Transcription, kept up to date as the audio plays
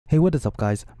Hey, what is up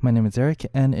guys? My name is Eric,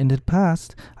 and in the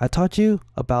past, I taught you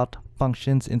about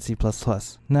functions in C++.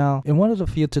 Now, in one of the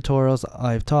few tutorials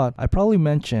I've taught, I probably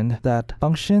mentioned that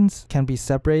functions can be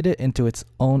separated into its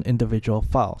own individual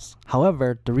files.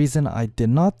 However, the reason I did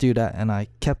not do that and I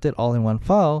kept it all in one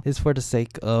file is for the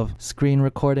sake of screen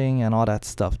recording and all that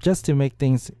stuff, just to make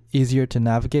things easier to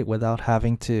navigate without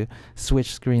having to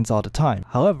switch screens all the time.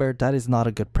 However, that is not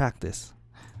a good practice.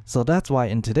 So that's why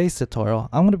in today's tutorial,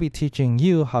 I'm going to be teaching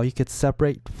you how you could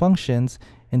separate functions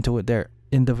into their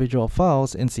individual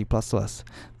files in C++.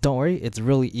 Don't worry, it's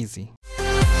really easy.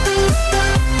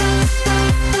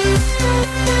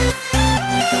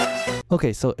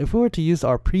 Okay, so if we were to use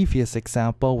our previous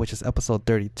example, which is episode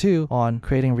 32, on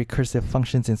creating recursive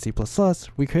functions in C++,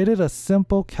 we created a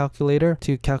simple calculator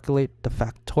to calculate the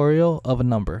factorial of a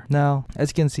number. Now, as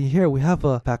you can see here, we have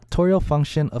a factorial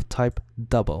function of type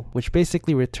double, which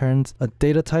basically returns a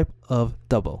data type of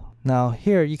double. Now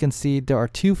here you can see there are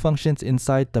two functions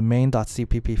inside the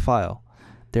main.cpp file.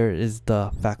 There is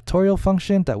the factorial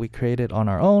function that we created on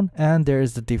our own, and there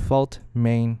is the default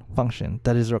main function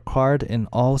that is required in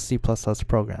all C++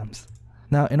 programs.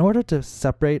 Now, in order to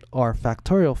separate our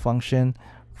factorial function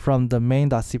from the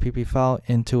main.cpp file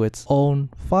into its own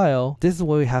file, this is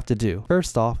what we have to do.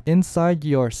 First off, inside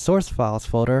your source files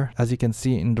folder, as you can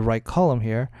see in the right column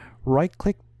here,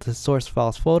 right-click the source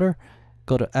files folder,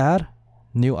 go to Add,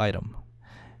 New Item,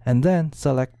 and then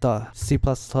select the C++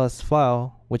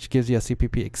 file, which gives you a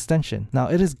CPP extension. Now,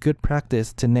 it is good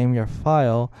practice to name your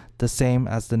file the same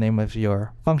as the name of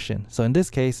your function. So in this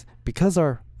case, because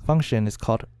our function is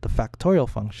called the factorial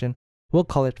function, we'll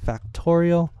call it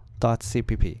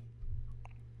factorial.cpp.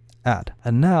 Add.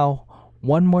 And now,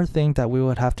 one more thing that we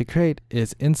would have to create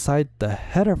is inside the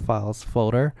header files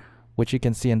folder, which you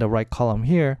can see in the right column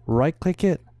here, right-click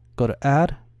it, go to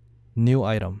Add, New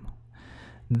Item.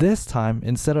 This time,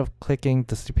 instead of clicking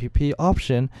the CPP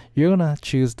option, you're going to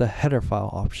choose the header file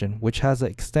option, which has an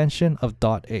extension of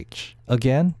 .h.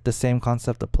 Again, the same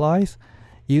concept applies.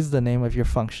 Use the name of your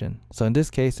function. So in this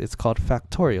case, it's called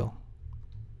factorial.h.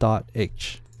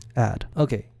 Add.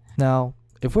 Okay, now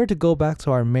if we're to go back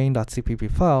to our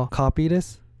main.cpp file, copy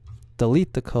this,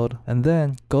 delete the code, and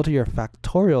then go to your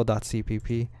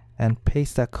factorial.cpp and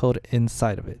paste that code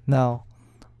inside of it. Now,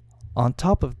 on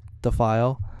top of the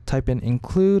file, type in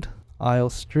include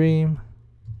IOStream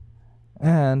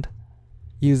and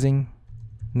using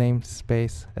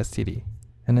namespace std,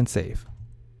 and then save.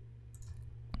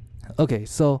 Okay,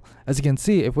 so as you can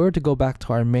see, if we were to go back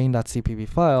to our main.cpp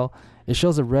file, it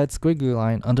shows a red squiggly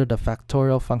line under the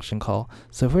factorial function call.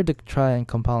 So if we were to try and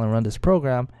compile and run this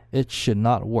program, it should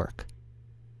not work.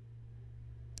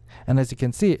 And as you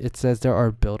can see, it says there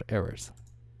are build errors.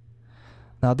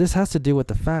 Now this has to do with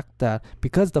the fact that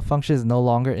because the function is no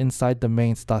longer inside the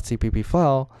mains.cpp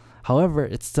file, however,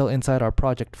 it's still inside our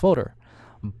project folder,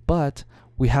 but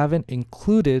we haven't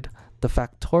included the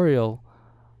factorial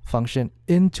function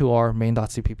into our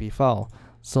main.cpp file.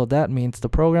 So that means the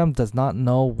program does not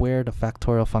know where the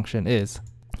factorial function is.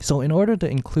 So in order to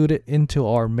include it into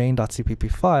our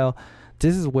main.cpp file,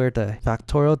 this is where the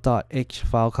factorial.h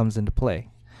file comes into play.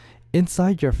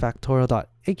 Inside your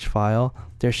factorial.h file,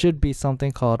 there should be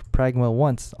something called pragma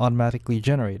once automatically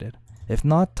generated. If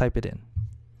not, type it in.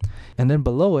 And then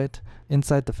below it,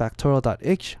 inside the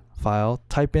factorial.h file,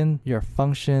 type in your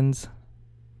function's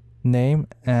name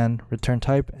and return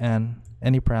type and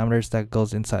any parameters that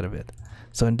goes inside of it.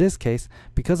 So in this case,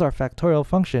 because our factorial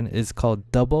function is called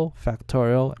double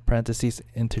factorial parentheses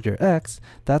integer x,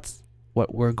 that's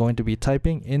what we're going to be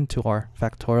typing into our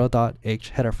factorial.h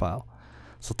header file.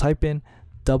 So type in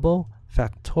double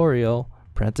factorial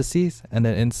parentheses and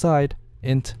then inside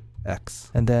int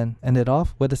x, and then end it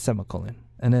off with a semicolon,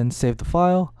 and then save the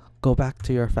file, go back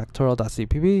to your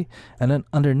factorial.cpp, and then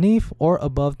underneath or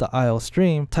above the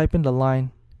IOStream, type in the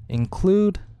line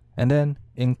include, and then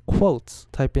in quotes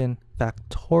type in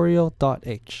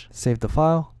factorial.h. Save the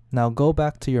file. Now go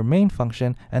back to your main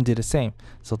function and do the same.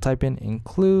 So type in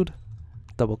include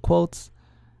double quotes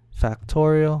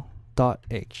factorial.h.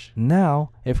 Now,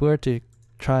 if we were to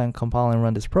try and compile and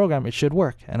run this program, it should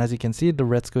work. And as you can see, the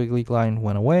red squiggly line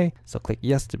went away. So click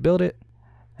yes to build it.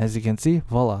 As you can see,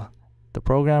 voila, the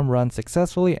program runs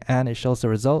successfully and it shows the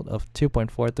result of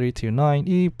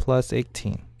 2.4329e plus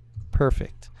 18.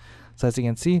 Perfect. So as you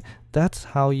can see, that's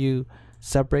how you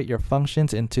separate your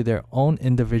functions into their own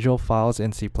individual files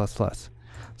in C++.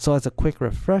 So as a quick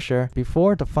refresher,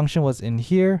 before the function was in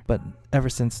here, but ever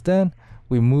since then,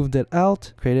 we moved it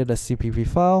out, created a CPP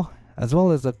file, as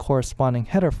well as a corresponding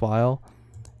header file.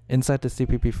 Inside the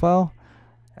CPP file,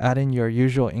 add in your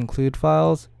usual include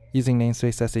files using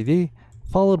namespace std,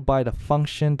 followed by the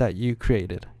function that you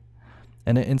created.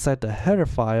 And then inside the header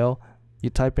file, you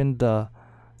type in the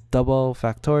double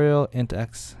factorial int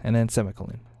x and then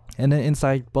semicolon. And then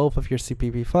inside both of your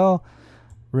CPP file,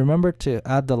 remember to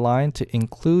add the line to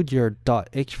include your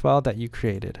 .h file that you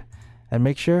created. And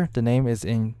make sure the name is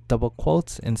in double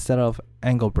quotes instead of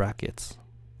angle brackets.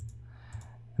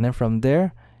 And then from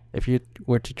there, if you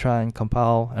were to try and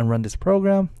compile and run this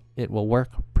program, it will work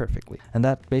perfectly. And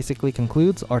that basically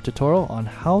concludes our tutorial on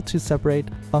how to separate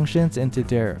functions into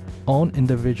their own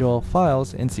individual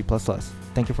files in C++.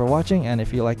 Thank you for watching, and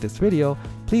if you like this video,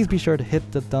 please be sure to hit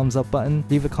the thumbs up button,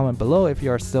 leave a comment below if you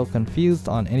are still confused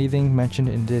on anything mentioned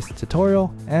in this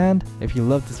tutorial, and if you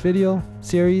love this video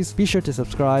series, be sure to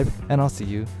subscribe, and I'll see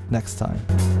you next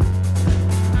time.